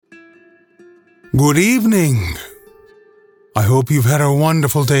Good evening. I hope you've had a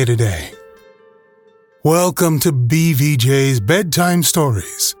wonderful day today. Welcome to BVJ's Bedtime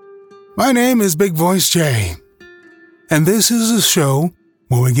Stories. My name is Big Voice Jay, and this is a show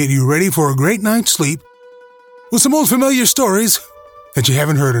where we get you ready for a great night's sleep with some old familiar stories that you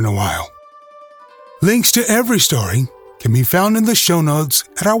haven't heard in a while. Links to every story can be found in the show notes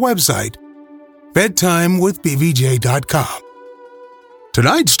at our website, bedtimewithbvj.com.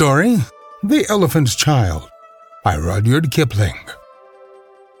 Tonight's story: The Elephant's Child, by Rudyard Kipling.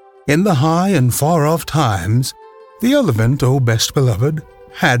 In the high and far-off times, the elephant, oh best beloved,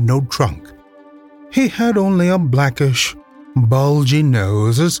 had no trunk. He had only a blackish, bulgy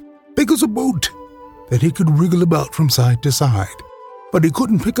nose as big as a boat that he could wriggle about from side to side, but he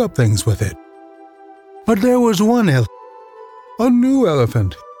couldn't pick up things with it. But there was one a new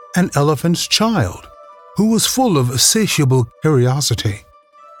elephant, an elephant's child, who was full of insatiable curiosity.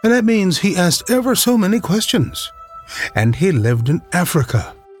 And that means he asked ever so many questions. And he lived in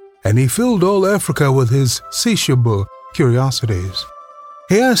Africa, and he filled all Africa with his insatiable curiosities.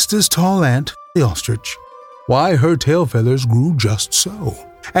 He asked his tall aunt, the ostrich, why her tail feathers grew just so,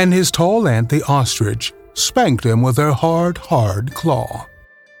 and his tall aunt, the ostrich, spanked him with her hard claw.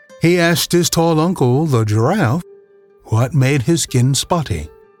 He asked his tall uncle, the giraffe, what made his skin spotty,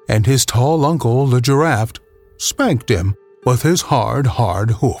 and his tall uncle, the giraffe, spanked him with his hard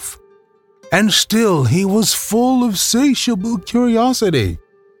hoof. And still he was full of insatiable curiosity.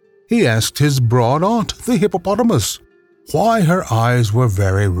 He asked his broad aunt, the hippopotamus, why her eyes were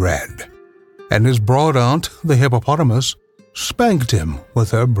very red, and his broad aunt, the hippopotamus, spanked him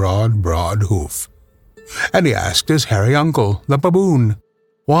with her broad hoof. And he asked his hairy uncle, the baboon,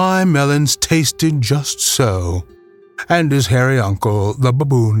 why melons tasted just so, and his hairy uncle, the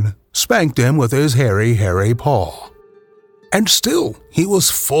baboon, spanked him with his hairy paw. And still he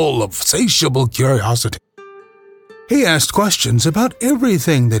was full of insatiable curiosity. He asked questions about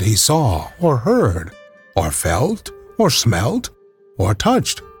everything that he saw or heard, or felt, or smelt, or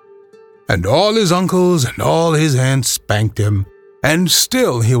touched. And all his uncles and all his aunts spanked him, and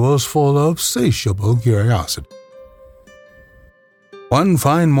still he was full of insatiable curiosity. One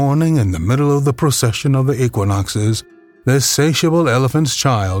fine morning in the middle of the procession of the equinoxes, this insatiable elephant's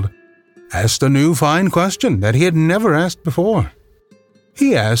child asked a new fine question that he had never asked before.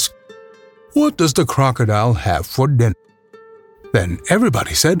 He asked, what does the crocodile have for dinner? Then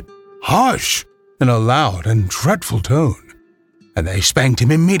everybody said, hush, in a loud and dreadful tone, and they spanked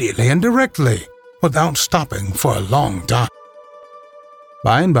him immediately and directly, without stopping for a long time.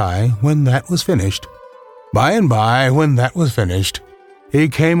 By and by, when that was finished, he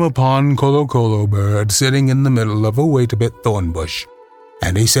came upon Colo Colo Bird sitting in the middle of a wait-a-bit thorn bush,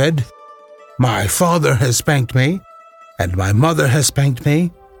 and he said, my father has spanked me, and my mother has spanked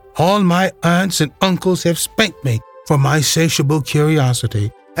me. All my aunts and uncles have spanked me for my insatiable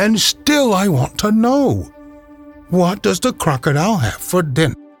curiosity, and still I want to know, what does the crocodile have for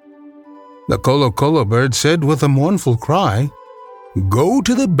dinner? The Colo Colo Bird said with a mournful cry, go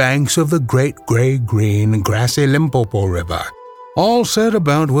to the banks of the great gray green grassy Limpopo River, all set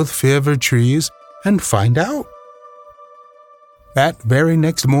about with fever trees, and find out. That very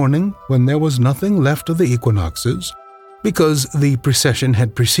next morning, when there was nothing left of the equinoxes, because the procession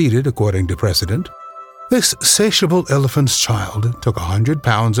had proceeded according to precedent, this insatiable elephant's child took 100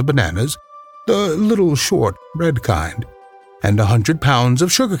 pounds of bananas, the little short red kind, and 100 pounds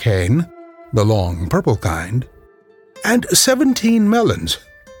of sugar cane, the long purple kind, and 17 melons,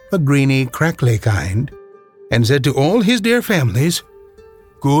 the greeny crackly kind, and said to all his dear families,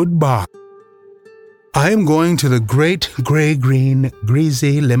 goodbye. I am going to the great gray-green,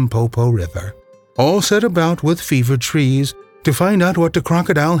 greasy Limpopo River, all set about with fever trees, to find out what the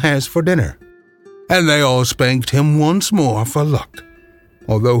crocodile has for dinner. And they all spanked him once more for luck,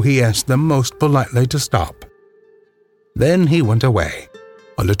 although he asked them most politely to stop. Then he went away,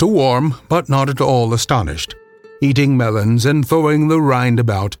 a little warm, but not at all astonished, eating melons and throwing the rind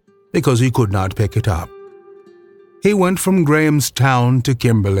about because he could not pick it up. He went from Grahamstown to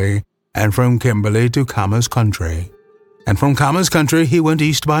Kimberley, and from Kimberley to Khama's country, and from Khama's country he went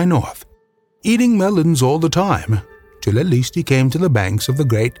east by north, eating melons all the time, till at least he came to the banks of the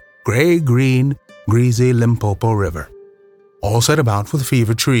great gray-green, greasy Limpopo River, all set about with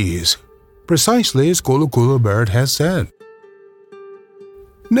fever trees, precisely as Colo Colo Bird has said.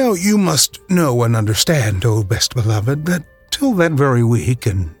 Now you must know and understand, O best beloved, that till that very week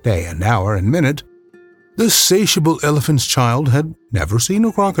and day and hour and minute, the insatiable elephant's child had never seen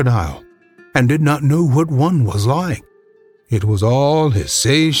a crocodile, and did not know what one was like. It was all his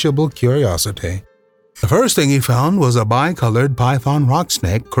insatiable curiosity. The first thing he found was a bicolored python rock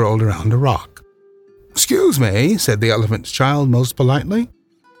snake curled around a rock, "Excuse me," said the elephant's child most politely,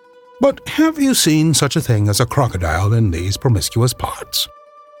 "but have you seen such a thing as a crocodile in these promiscuous parts?"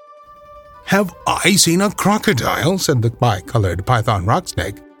 "Have I seen a crocodile?" said the bi-colored python rock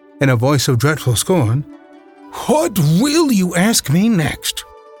snake in a voice of dreadful scorn. "What will you ask me next?"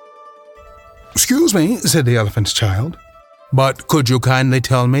 "Excuse me," said the elephant's child, "but could you kindly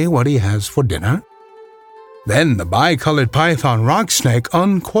tell me what he has for dinner?" Then the bi-colored python rock snake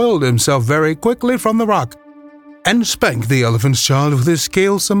uncoiled himself very quickly from the rock and spanked the elephant's child with his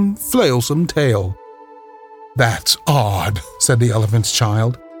scalesome, flailsome tail. "That's odd," said the elephant's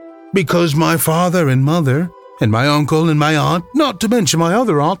child, "because my father and mother, and my uncle and my aunt, not to mention my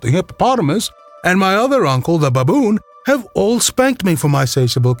other aunt, the hippopotamus, and my other uncle, the baboon, have all spanked me for my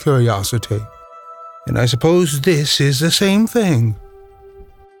satiable curiosity. And I suppose this is the same thing."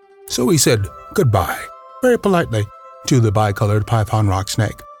 So he said goodbye, very politely, to the bi-colored python rock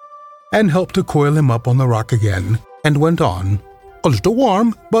snake, and helped to coil him up on the rock again, and went on, a little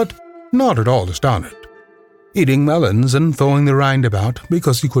warm, but not at all astounded, eating melons and throwing the rind about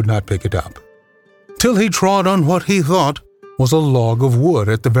because he could not pick it up, till he trod on what he thought was a log of wood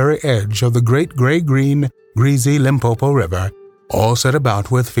at the very edge of the great gray-green, greasy Limpopo River, all set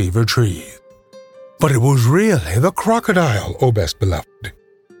about with fever trees. But it was really the crocodile, O best beloved,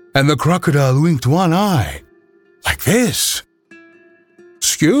 and the crocodile winked one eye, like this.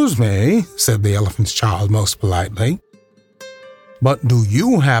 "Excuse me," said the elephant's child most politely, "but do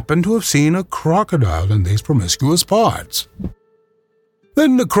you happen to have seen a crocodile in these promiscuous parts?"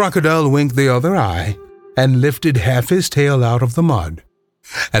 Then the crocodile winked the other eye and lifted half his tail out of the mud,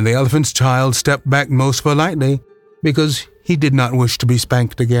 and the elephant's child stepped back most politely because he did not wish to be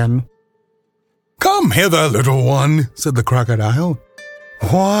spanked again. "Come hither, little one," said the crocodile.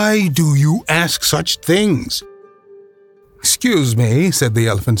 "Why do you ask such things?" "Excuse me," said the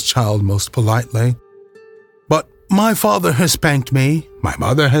elephant's child most politely, "but my father has spanked me, my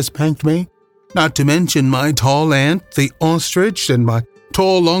mother has spanked me, not to mention my tall aunt, the ostrich, and my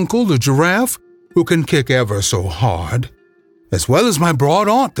tall uncle, the giraffe, who can kick ever so hard, as well as my broad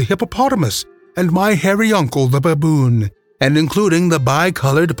aunt, the hippopotamus, and my hairy uncle, the baboon, and including the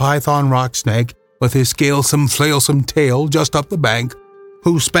bi-colored python rock snake with his scalesome, flailsome tail just up the bank,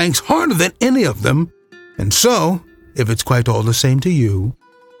 who spanks harder than any of them, and so, if it's quite all the same to you,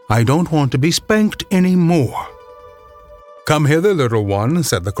 I don't want to be spanked any more." "Come hither, little one,"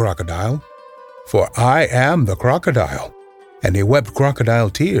 said the crocodile, "for I am the crocodile," and he wept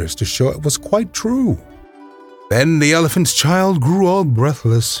crocodile tears to show it was quite true. Then the elephant's child grew all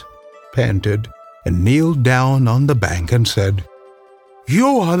breathless, panted, and kneeled down on the bank and said,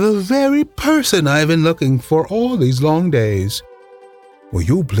 "You are the very person I've been looking for all these long days. Will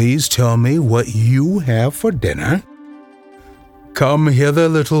you please tell me what you have for dinner?" "Come hither,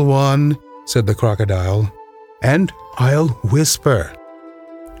 little one," said the crocodile, "and I'll whisper."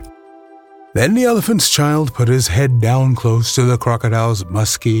 Then the elephant's child put his head down close to the crocodile's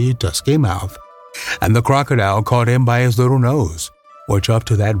musky, dusky mouth, and the crocodile caught him by his little nose, which up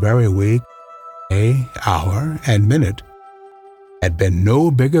to that very week, day, hour, and minute, had been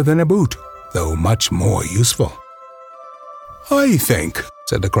no bigger than a boot, though much more useful. "I think,"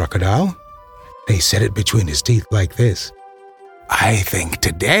 said the crocodile, he said it between his teeth like this, "I think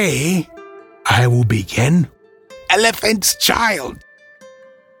today I will begin elephant's child."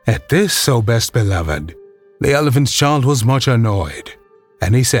 At this, O best beloved, the elephant's child was much annoyed,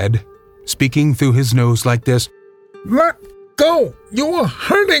 and he said, speaking through his nose like this, "Let go! You are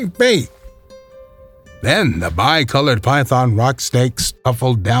hurting me!" Then the bi-colored python rock snake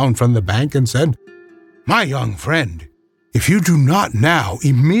scuffled down from the bank and said, "My young friend, if you do not now,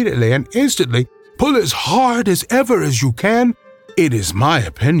 immediately and instantly, pull as hard as ever as you can, it is my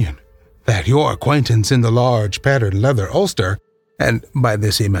opinion that your acquaintance in the large patterned leather ulster," and by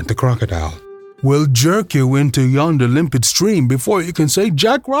this he meant the crocodile, "will jerk you into yonder limpid stream before you can say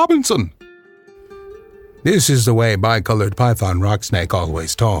Jack Robinson." This is the way bi-colored python rock snake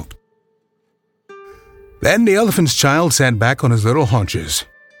always talked. Then the elephant's child sat back on his little haunches,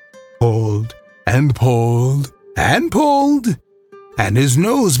 pulled and pulled and pulled, and his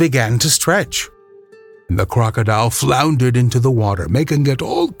nose began to stretch. The crocodile floundered into the water, making it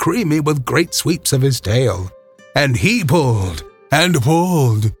all creamy with great sweeps of his tail, and he pulled and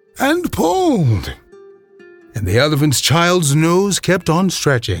pulled and pulled. And the elephant's child's nose kept on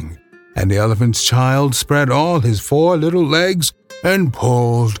stretching, and the elephant's child spread all his 4 little legs and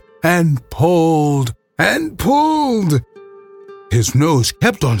pulled and pulled and pulled. His nose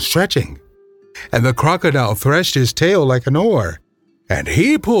kept on stretching, and the crocodile threshed his tail like an oar, and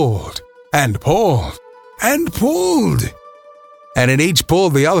he pulled and pulled and pulled. and in each pull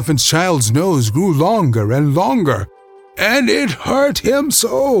the elephant's child's nose grew longer and longer, and it hurt him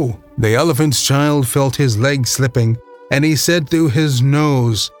so. The elephant's child felt his leg slipping, and he said through his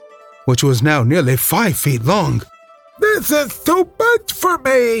nose, which was now nearly 5 feet long, "This is too much for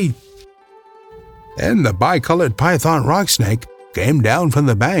me." Then the bicolored python rock snake came down from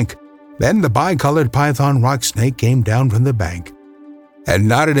the bank. And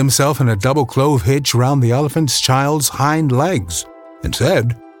knotted himself in a double clove hitch round the elephant's child's hind legs, and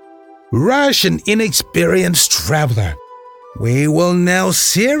said, "Rash and inexperienced traveler, we will now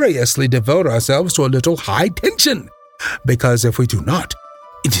seriously devote ourselves to a little high tension, because if we do not,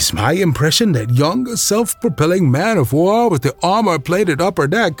 it is my impression that young self-propelling man of war with the armor-plated upper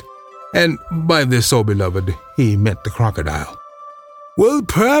deck," and by this, O beloved, he meant the crocodile, "will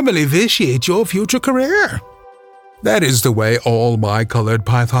permanently vitiate your future career." That is the way all bicolored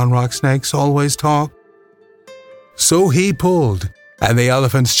python rock snakes always talk. So he pulled, and the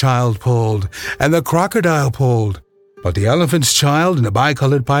elephant's child pulled, and the crocodile pulled. But the elephant's child and the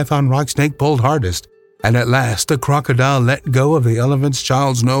bicolored python rock snake pulled hardest, and at last the crocodile let go of the elephant's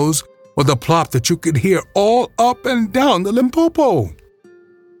child's nose with a plop that you could hear all up and down the Limpopo.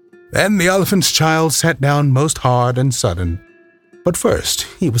 Then the elephant's child sat down most hard and sudden. But first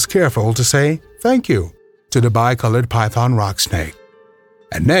he was careful to say thank you to the bicolored python rock snake.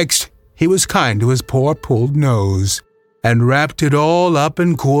 And next he was kind to his poor pulled nose, and wrapped it all up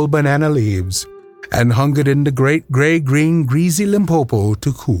in cool banana leaves, and hung it in the great gray-green greasy Limpopo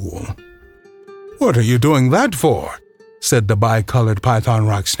to cool. "What are you doing that for?" said the bicolored python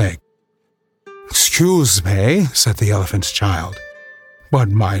rock snake. "Excuse me," said the elephant's child, "but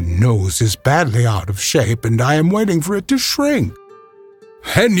my nose is badly out of shape, and I am waiting for it to shrink."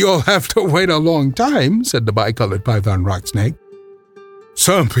 "And you'll have to wait a long time," said the bicolored python rock snake.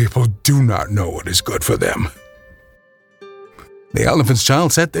 "Some people do not know what is good for them." The elephant's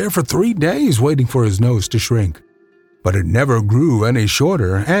child sat there for 3 days waiting for his nose to shrink, but it never grew any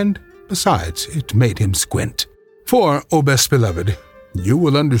shorter, and, besides, it made him squint. For, O best beloved, you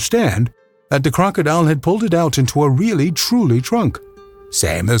will understand that the crocodile had pulled it out into a really truly trunk,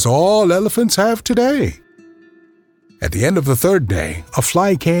 same as all elephants have today. At the end of the 3rd day, a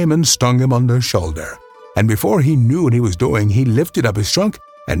fly came and stung him on the shoulder, and before he knew what he was doing, he lifted up his trunk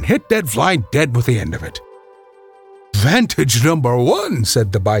and hit that fly dead with the end of it. "Vantage number 1,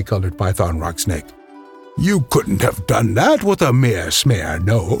 said the bicolored python rock snake. "You couldn't have done that with a mere smear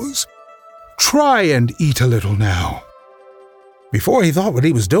nose. Try and eat a little now." Before he thought what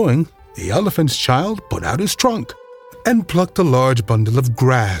he was doing, the elephant's child put out his trunk and plucked a large bundle of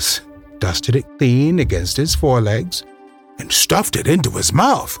grass, dusted it clean against his forelegs, and stuffed it into his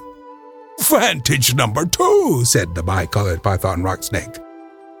mouth. "Vantage number 2, said the bicolored python rock snake.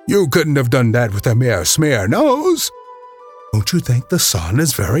 "You couldn't have done that with a mere smear nose. Don't you think the sun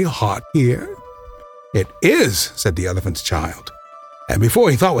is very hot here?" "It is," said the elephant's child. And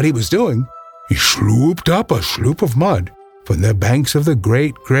before he thought what he was doing, he slooped up a sloop of mud from the banks of the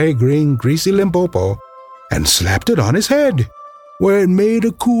great gray-green greasy Limpopo and slapped it on his head, where it made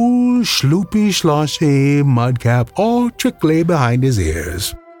a cool, sloopy-sloshy mudcap all trickly behind his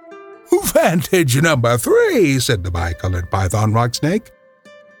ears. "Vantage number 3, said the bicolored python rock snake.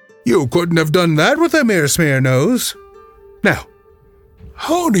 "You couldn't have done that with a mere smear nose. Now,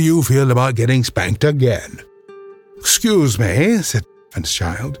 how do you feel about getting spanked again?" "Excuse me," said the elephant's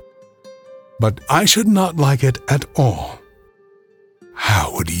child, "but I should not like it at all."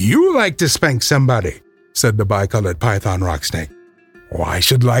 "How would you like to spank somebody?" said the bicolored python rock snake. "Oh, I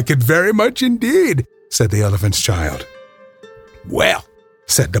should like it very much indeed," said the elephant's child. "Well,"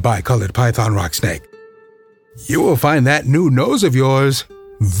 said the bicolored python rock snake, "you will find that new nose of yours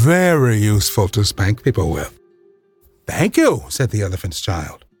very useful to spank people with." "Thank you," said the elephant's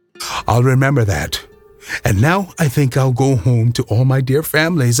child. "I'll remember that. And now I think I'll go home to all my dear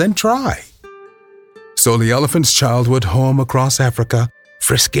families and try." So the elephant's child went home across Africa,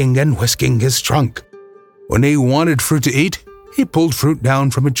 frisking and whisking his trunk. When he wanted fruit to eat, he pulled fruit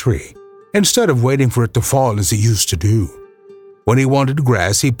down from a tree, instead of waiting for it to fall as he used to do. When he wanted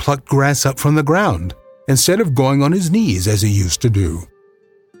grass, he plucked grass up from the ground, instead of going on his knees as he used to do.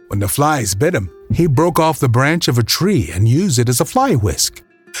 When the flies bit him, he broke off the branch of a tree and used it as a fly whisk,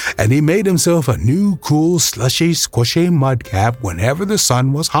 and he made himself a new cool, slushy, squishy mud cap whenever the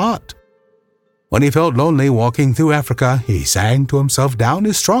sun was hot. When he felt lonely walking through Africa, he sang to himself down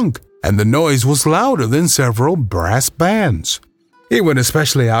his trunk, and the noise was louder than several brass bands. He went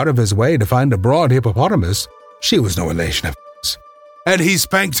especially out of his way to find a broad hippopotamus. She was no relation of his, and he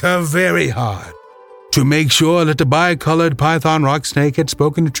spanked her very hard to make sure that the bicolored python rock snake had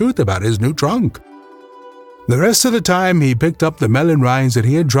spoken the truth about his new trunk. The rest of the time, he picked up the melon rinds that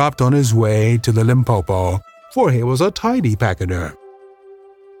he had dropped on his way to the Limpopo, for he was a tidy pachyderm.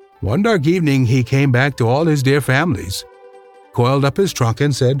 One dark evening, he came back to all his dear families, coiled up his trunk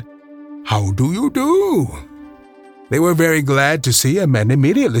and said, "How do you do?" They were very glad to see him and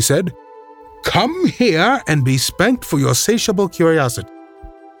immediately said, "Come here and be spanked for your satiable curiosity."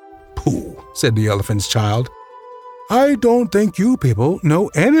 "Pooh," said the elephant's child. "I don't think you people know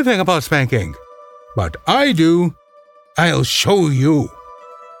anything about spanking. But I do. I'll show you."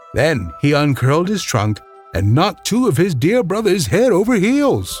 Then he uncurled his trunk and knocked two of his dear brothers head over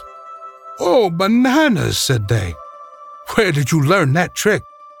heels. "Oh, bananas," said they. "Where did you learn that trick?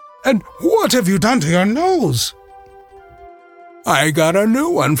 And what have you done to your nose?" "I got a new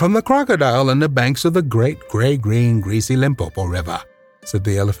one from the crocodile on the banks of the great gray-green, greasy Limpopo River," said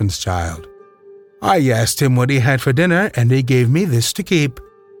the elephant's child. "I asked him what he had for dinner, and he gave me this to keep."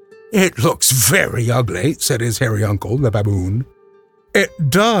 "It looks very ugly," said his hairy uncle, the baboon.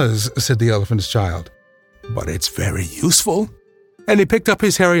 "It does," said the elephant's child, "but it's very useful." And he picked up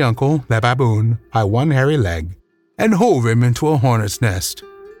his hairy uncle, the baboon, by one hairy leg, and hove him into a hornet's nest.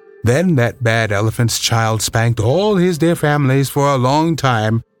 Then that bad elephant's child spanked all his dear families for a long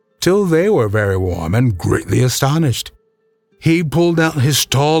time, till they were very warm and greatly astonished. He pulled out his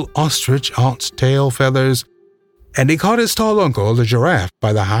tall ostrich aunt's tail feathers, and he caught his tall uncle, the giraffe,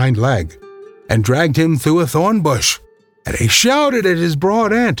 by the hind leg, and dragged him through a thorn bush, and he shouted at his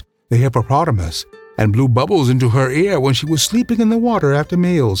broad aunt, the hippopotamus, and blew bubbles into her ear when she was sleeping in the water after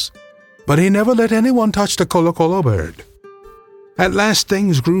meals. But he never let anyone touch the Kolokolo bird. At last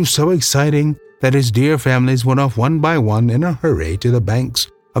things grew so exciting that his dear families went off one by one in a hurry to the banks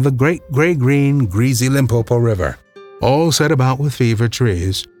of the great gray-green, greasy Limpopo River, all set about with fever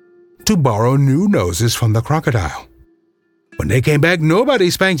trees, to borrow new noses from the crocodile. When they came back,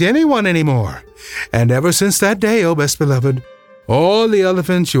 nobody spanked anyone anymore. And ever since that day, O best beloved, all the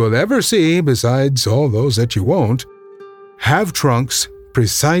elephants you will ever see, besides all those that you won't, have trunks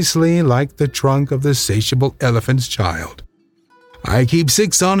precisely like the trunk of the satiable elephant's child. I keep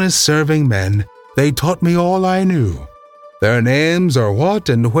 6 honest serving men. They taught me all I knew. Their names are what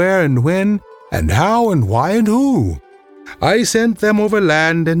and where and when, and how and why and who. I sent them over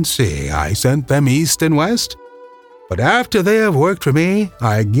land and sea. I sent them east and west. But after they have worked for me,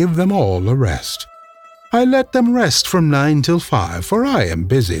 I give them all a rest. I let them rest from 9 till 5, for I am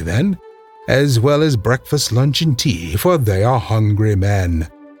busy then, as well as breakfast, lunch, and tea, for they are hungry men.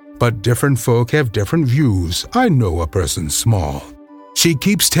 But different folk have different views. I know a person small. She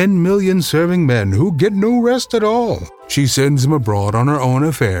keeps 10 million serving men who get no rest at all. She sends them abroad on her own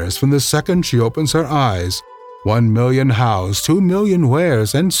affairs from the second she opens her eyes. 1 million hows, 2 million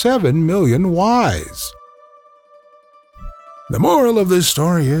wares, and 7 million whys. The moral of this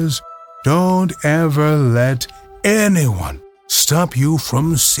story is, don't ever let anyone stop you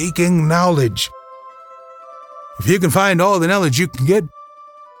from seeking knowledge. If you can find all the knowledge you can get,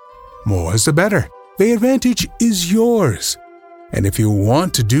 more is the better. The advantage is yours. And if you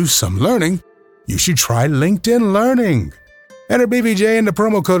want to do some learning, you should try LinkedIn Learning. Enter BBJ in the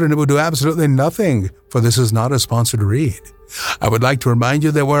promo code and it will do absolutely nothing, for this is not a sponsored read. I would like to remind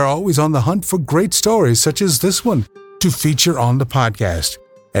you that we're always on the hunt for great stories such as this one to feature on the podcast.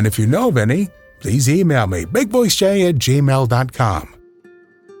 And if you know of any, please email me, bigvoicej@gmail.com.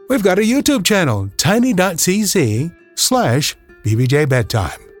 We've got a YouTube channel,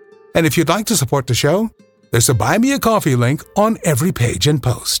 tiny.cc/bbjbedtime. And if you'd like to support the show, there's a Buy Me a Coffee link on every page and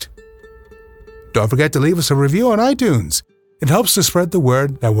post. Don't forget to leave us a review on iTunes. It helps to spread the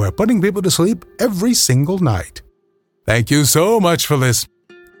word that we're putting people to sleep every single night. Thank you so much for listening.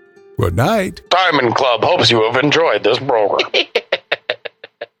 Good night. Diamond Club hopes you have enjoyed this program.